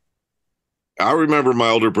class? I remember my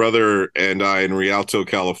older brother and I in Rialto,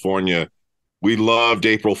 California. We loved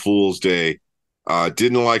April Fool's Day.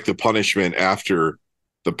 Didn't like the punishment after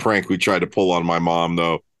the prank we tried to pull on my mom,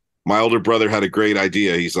 though. My older brother had a great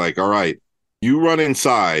idea. He's like, all right, you run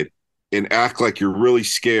inside and act like you're really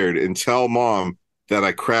scared and tell mom that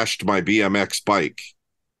I crashed my BMX bike.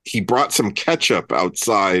 He brought some ketchup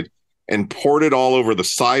outside and poured it all over the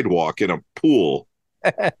sidewalk in a pool.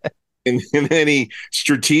 and then he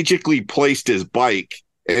strategically placed his bike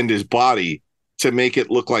and his body to make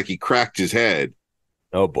it look like he cracked his head.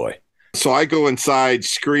 Oh, boy. So I go inside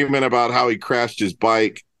screaming about how he crashed his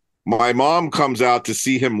bike. My mom comes out to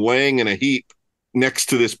see him laying in a heap next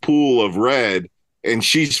to this pool of red, and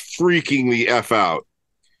she's freaking the F out.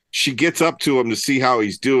 She gets up to him to see how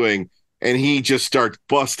he's doing, and he just starts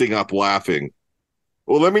busting up laughing.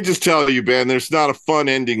 Well, let me just tell you, Ben, there's not a fun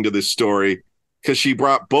ending to this story because she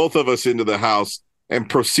brought both of us into the house and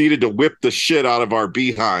proceeded to whip the shit out of our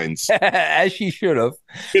behinds. As she should have.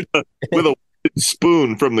 with a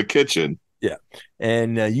spoon from the kitchen. Yeah.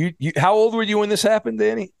 And you how old were you when this happened,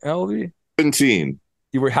 Danny? How old were you? 17.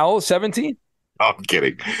 You were how old? 17? Oh, I'm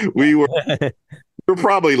kidding. We were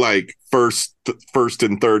probably like first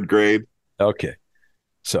and third grade. Okay.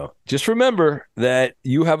 So just remember that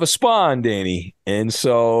you have a spawn, Danny. And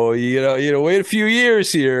so, wait a few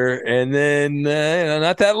years here, and then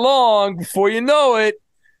not that long before you know it,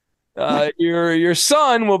 your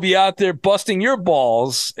son will be out there busting your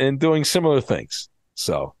balls and doing similar things.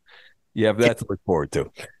 So you have that to look forward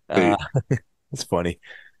to. It's funny.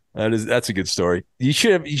 That's a good story. You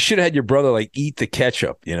should have had your brother like eat the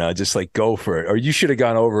ketchup, just like go for it. Or you should have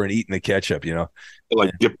gone over and eaten the ketchup,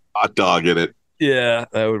 like dip a hot dog in it. Yeah,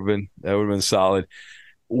 that would have been solid.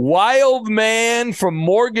 Wild Man from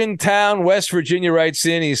Morgantown, West Virginia writes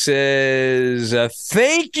in. He says,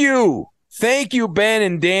 thank you, Ben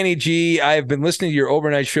and Danny G. I have been listening to your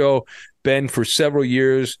overnight show, Ben, for several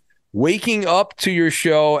years, waking up to your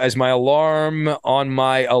show as my alarm on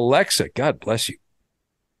my Alexa. God bless you,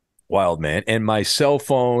 Wild Man. And my cell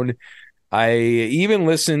phone. I even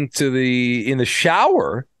listen to in the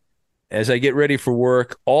shower as I get ready for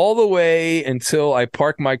work, all the way until I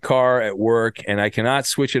park my car at work, and I cannot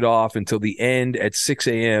switch it off until the end at 6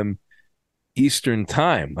 a.m. Eastern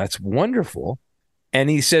time. That's wonderful. And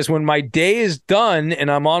he says, when my day is done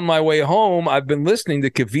and I'm on my way home, I've been listening to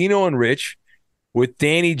Covino and Rich with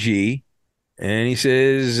Danny G. And he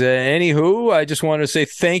says, anywho, I just want to say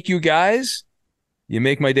thank you guys. You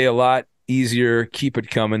make my day a lot easier. Keep it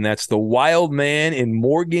coming. That's the Wild Man in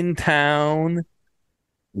Morgantown,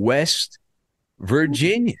 West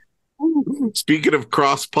Virginia. Speaking of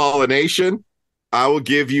cross-pollination, I will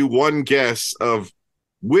give you one guess of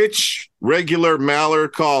which regular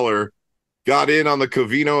Mallard caller got in on the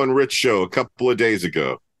Covino and Rich show a couple of days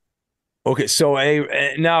ago. Okay, so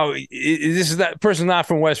now this is that person not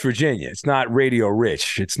from West Virginia. It's not Radio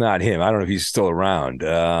Rich. It's not him. I don't know if he's still around.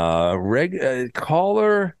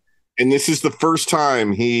 Caller. And this is the first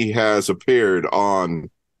time he has appeared on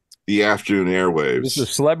the afternoon airwaves. This is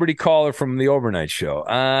a celebrity caller from the overnight show.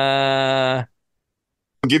 I'll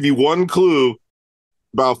give you one clue.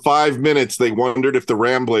 About 5 minutes, they wondered if the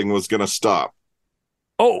rambling was going to stop.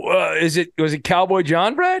 Oh, was it Cowboy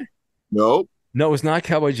John Brad? No, it's not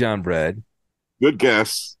Cowboy John Brad. Good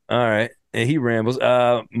guess. All right, and he rambles.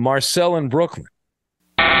 Marcel in Brooklyn.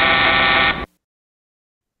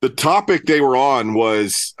 The topic they were on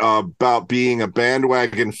was about being a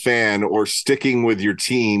bandwagon fan or sticking with your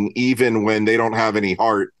team even when they don't have any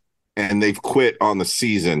heart and they've quit on the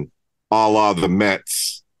season, a la the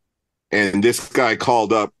Mets. And this guy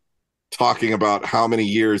called up talking about how many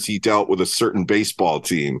years he dealt with a certain baseball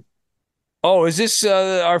team. Oh, is this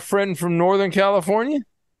our friend from Northern California?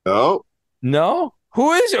 No.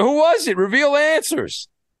 Who is it? Who was it? Reveal answers.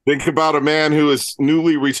 Think about a man who is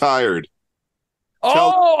newly retired.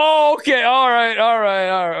 Okay. All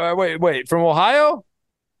right. Wait. From Ohio?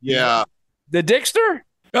 Yeah. The Dickster?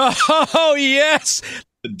 Oh, yes.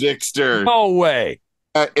 The Dickster. No way.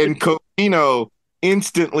 And Covino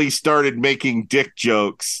instantly started making dick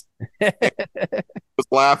jokes. I was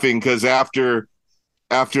laughing because after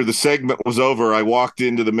the segment was over, I walked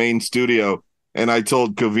into the main studio and I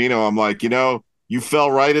told Covino, I'm like, you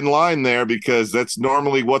fell right in line there because that's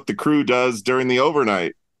normally what the crew does during the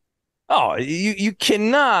overnight. Oh, you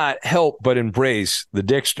cannot help but embrace the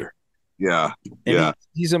Dickster. Yeah. And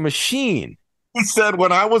he's a machine. He said,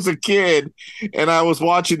 when I was a kid and I was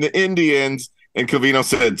watching the Indians, and Covino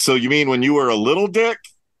said, so you mean when you were a little dick?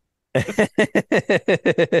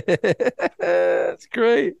 That's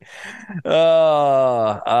great.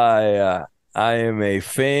 I am a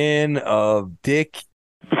fan of Dick.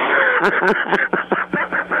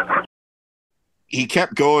 He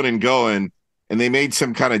kept going and going. and they made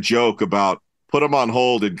some kind of joke about put him on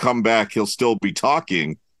hold and come back, he'll still be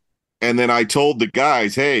talking. And then I told the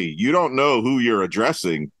guys, hey, you don't know who you're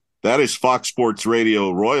addressing. That is Fox Sports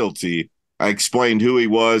Radio royalty. I explained who he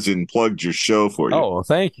was and plugged your show for you. Oh, well,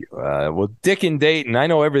 thank you. Well, Dick and Dayton, I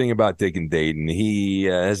know everything about Dick and Dayton. He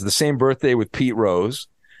has the same birthday with Pete Rose.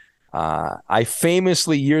 I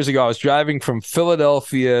famously, years ago, I was driving from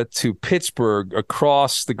Philadelphia to Pittsburgh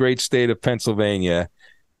across the great state of Pennsylvania.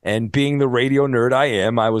 And being the radio nerd I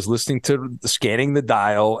am, I was scanning the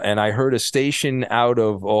dial, and I heard a station out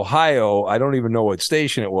of Ohio. I don't even know what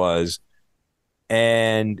station it was.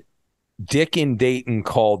 And Dick and Dayton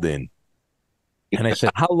called in. And I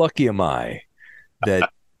said, how lucky am I that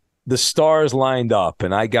the stars lined up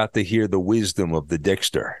and I got to hear the wisdom of the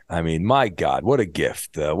Dickster. I mean, my God, what a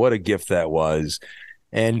gift. What a gift that was.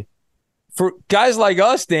 And for guys like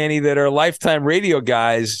us, Danny, that are lifetime radio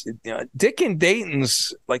guys, Dick and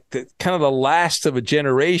Dayton's like the kind of the last of a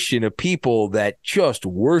generation of people that just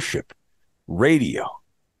worship radio.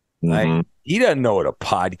 Right? He doesn't know what a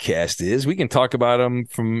podcast is. We can talk about him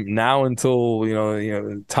from now until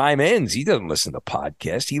time ends. He doesn't listen to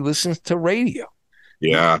podcasts. He listens to radio.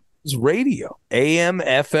 Yeah, it's radio, AM,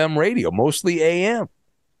 FM radio, mostly AM.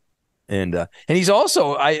 And he's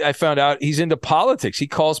also, I found out, he's into politics. He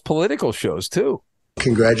calls political shows too.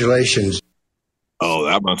 Congratulations. Oh,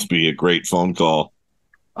 that must be a great phone call.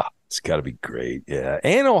 It's got to be great. Yeah.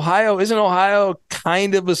 And isn't Ohio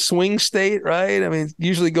kind of a swing state, right? I mean, it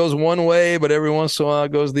usually goes one way, but every once in a while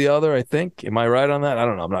it goes the other, I think. Am I right on that? I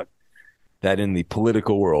don't know. I'm not that in the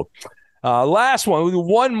political world. Last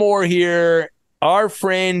one more here. Our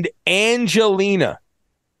friend Angelina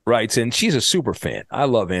writes, and she's a super fan. I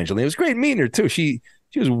love Angelina. It was great meeting her, too. She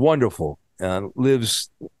was wonderful. Lives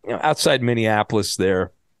outside Minneapolis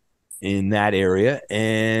there. In that area.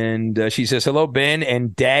 And she says, hello, Ben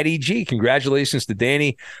and Daddy G. Congratulations to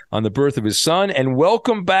Danny on the birth of his son. And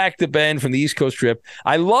welcome back to Ben from the East Coast trip.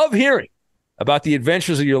 I love hearing about the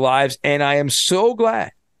adventures of your lives. And I am so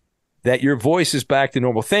glad that your voice is back to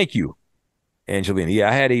normal. Thank you, Angelina. Yeah,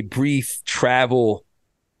 I had a brief travel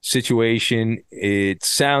situation. It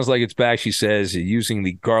sounds like it's back, she says, using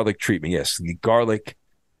the garlic treatment. Yes, the garlic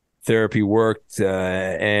therapy worked.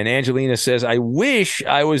 And Angelina says, I wish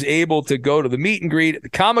I was able to go to the meet and greet at the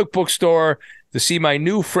comic book store to see my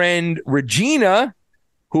new friend Regina,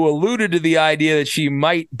 who alluded to the idea that she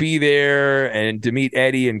might be there, and to meet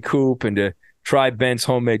Eddie and Coop and to try Ben's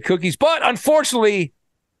homemade cookies. But unfortunately,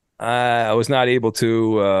 I was not able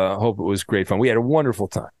to. Hope it was great fun. We had a wonderful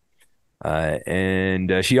time.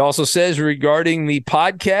 And she also says regarding the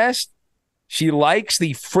podcast, she likes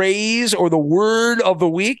the phrase or the word of the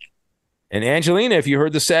week. And Angelina, if you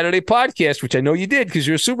heard the Saturday podcast, which I know you did because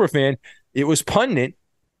you're a super fan, it was pundit.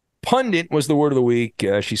 Pundit was the word of the week.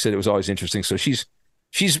 She said it was always interesting. So she's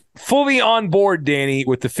fully on board, Danny,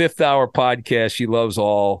 with the Fifth Hour podcast. She loves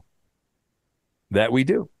all that we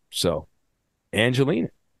do. So, Angelina,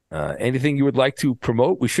 anything you would like to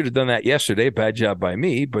promote? We should have done that yesterday. Bad job by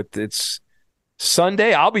me, but it's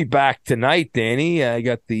Sunday. I'll be back tonight, Danny. I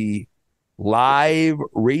got the live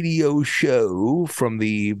radio show from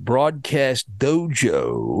the Broadcast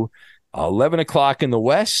Dojo, 11 o'clock in the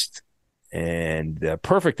West, and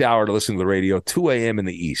perfect hour to listen to the radio, 2 a.m. in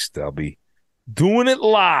the East. I'll be doing it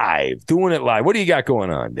live. What do you got going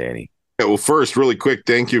on, Danny? Yeah, well, first, really quick,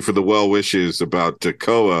 thank you for the well wishes about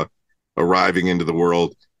Koa arriving into the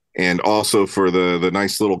world, and also for the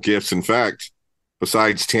nice little gifts. In fact,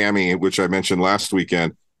 besides Tammy, which I mentioned last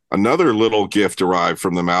weekend, another little gift arrived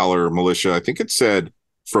from the Maller Militia. I think it said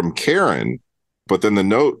from Karen, but then the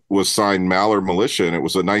note was signed Maller Militia, and it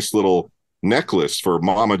was a nice little necklace for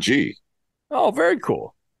Mama G. Oh, very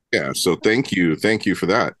cool. Yeah, so thank you for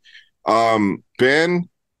that. Ben,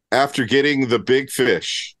 after getting the big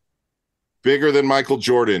fish, bigger than Michael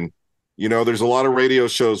Jordan, there's a lot of radio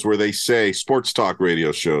shows where they say, sports talk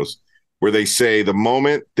radio shows, where they say the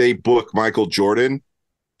moment they book Michael Jordan,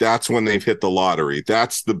 that's when they've hit the lottery.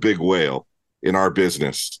 That's the big whale in our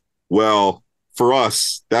business. Well, for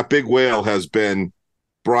us, that big whale has been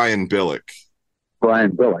Brian Billick.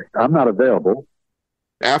 Brian Billick. I'm not available.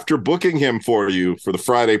 After booking him for you for the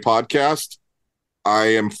Friday podcast, I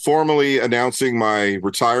am formally announcing my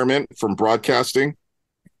retirement from broadcasting.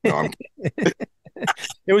 No,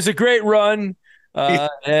 it was a great run.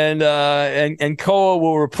 And Koa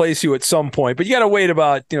will replace you at some point, but you got to wait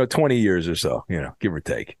about 20 years or so, give or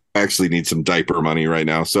take. I actually need some diaper money right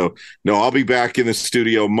now, so no, I'll be back in the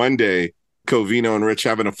studio Monday. Covino and Rich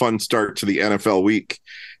having a fun start to the NFL week.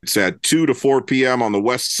 It's at 2 to 4 p.m. on the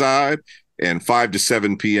West Side and 5 to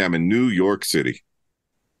 7 p.m. in New York City.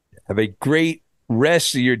 Have a great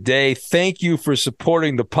rest of your day. Thank you for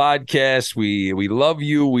supporting the podcast. We love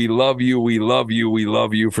you. We love you. We love you. We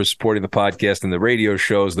love you for supporting the podcast and the radio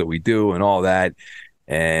shows that we do and all that.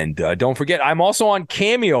 And don't forget, I'm also on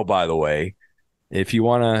Cameo, by the way. If you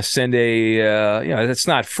want to send it's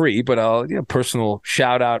not free, but personal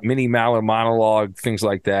shout out, mini Maller monologue, things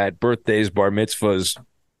like that, birthdays, bar mitzvahs,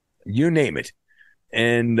 you name it.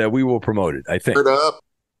 And we will promote it, I think. Turn up.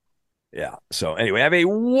 Yeah. So anyway, have a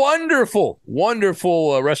wonderful,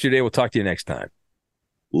 wonderful rest of your day. We'll talk to you next time.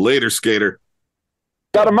 Later, skater.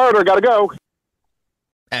 Got a murder. Got to go.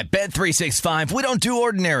 At Bet365, we don't do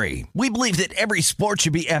ordinary. We believe that every sport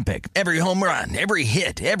should be epic. Every home run, every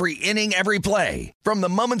hit, every inning, every play. From the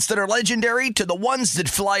moments that are legendary to the ones that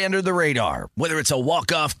fly under the radar. Whether it's a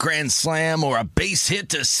walk-off grand slam or a base hit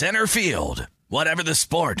to center field. Whatever the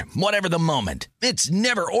sport, whatever the moment. It's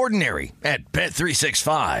never ordinary at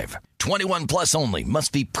Bet365. 21 plus only.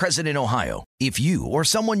 Must be present in Ohio. If you or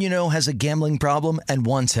someone you know has a gambling problem and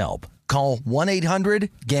wants help, call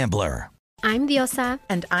 1-800-GAMBLER. I'm Diosa.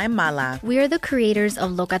 And I'm Mala. We are the creators of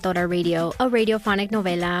Locatora Radio, a radiophonic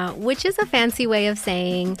novela, which is a fancy way of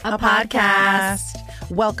saying a podcast.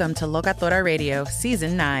 Welcome to Locatora Radio,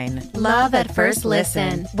 Season 9. Love at first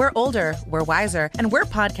listen. We're older, we're wiser, and we're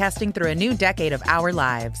podcasting through a new decade of our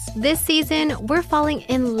lives. This season, we're falling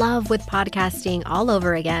in love with podcasting all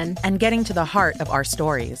over again. And getting to the heart of our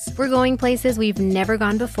stories. We're going places we've never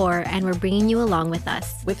gone before, and we're bringing you along with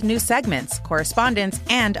us. With new segments, correspondence,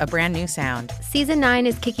 and a brand new sound. Season 9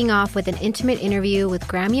 is kicking off with an intimate interview with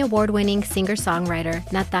Grammy Award-winning singer-songwriter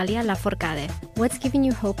Natalia Lafourcade. What's giving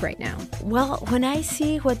you hope right now? Well, when I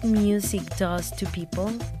see what music does to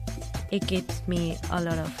people, it gives me a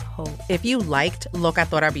lot of hope. If you liked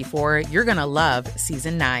Locatora before, you're going to love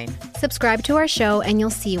Season 9. Subscribe to our show and you'll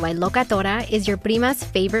see why Locatora is your prima's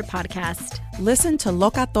favorite podcast. Listen to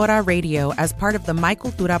Locatora Radio as part of the My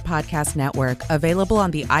Cultura Podcast Network, available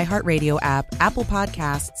on the iHeartRadio app, Apple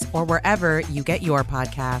Podcasts, or wherever you get your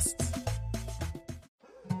podcasts.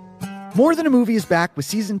 More Than a Movie is back with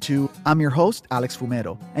Season 2. I'm your host, Alex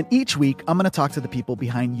Fumero, and each week I'm going to talk to the people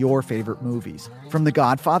behind your favorite movies. From The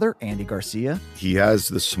Godfather, Andy Garcia. He has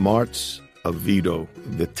the smarts of Vito,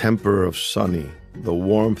 the temper of Sonny, the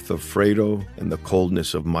warmth of Fredo, and the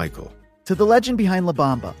coldness of Michael. To the legend behind La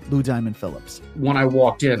Bamba, Lou Diamond Phillips. When I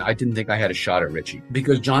walked in, I didn't think I had a shot at Richie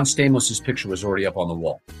because John Stamos' picture was already up on the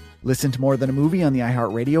wall. Listen to More Than a Movie on the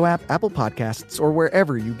iHeartRadio app, Apple Podcasts, or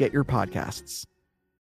wherever you get your podcasts.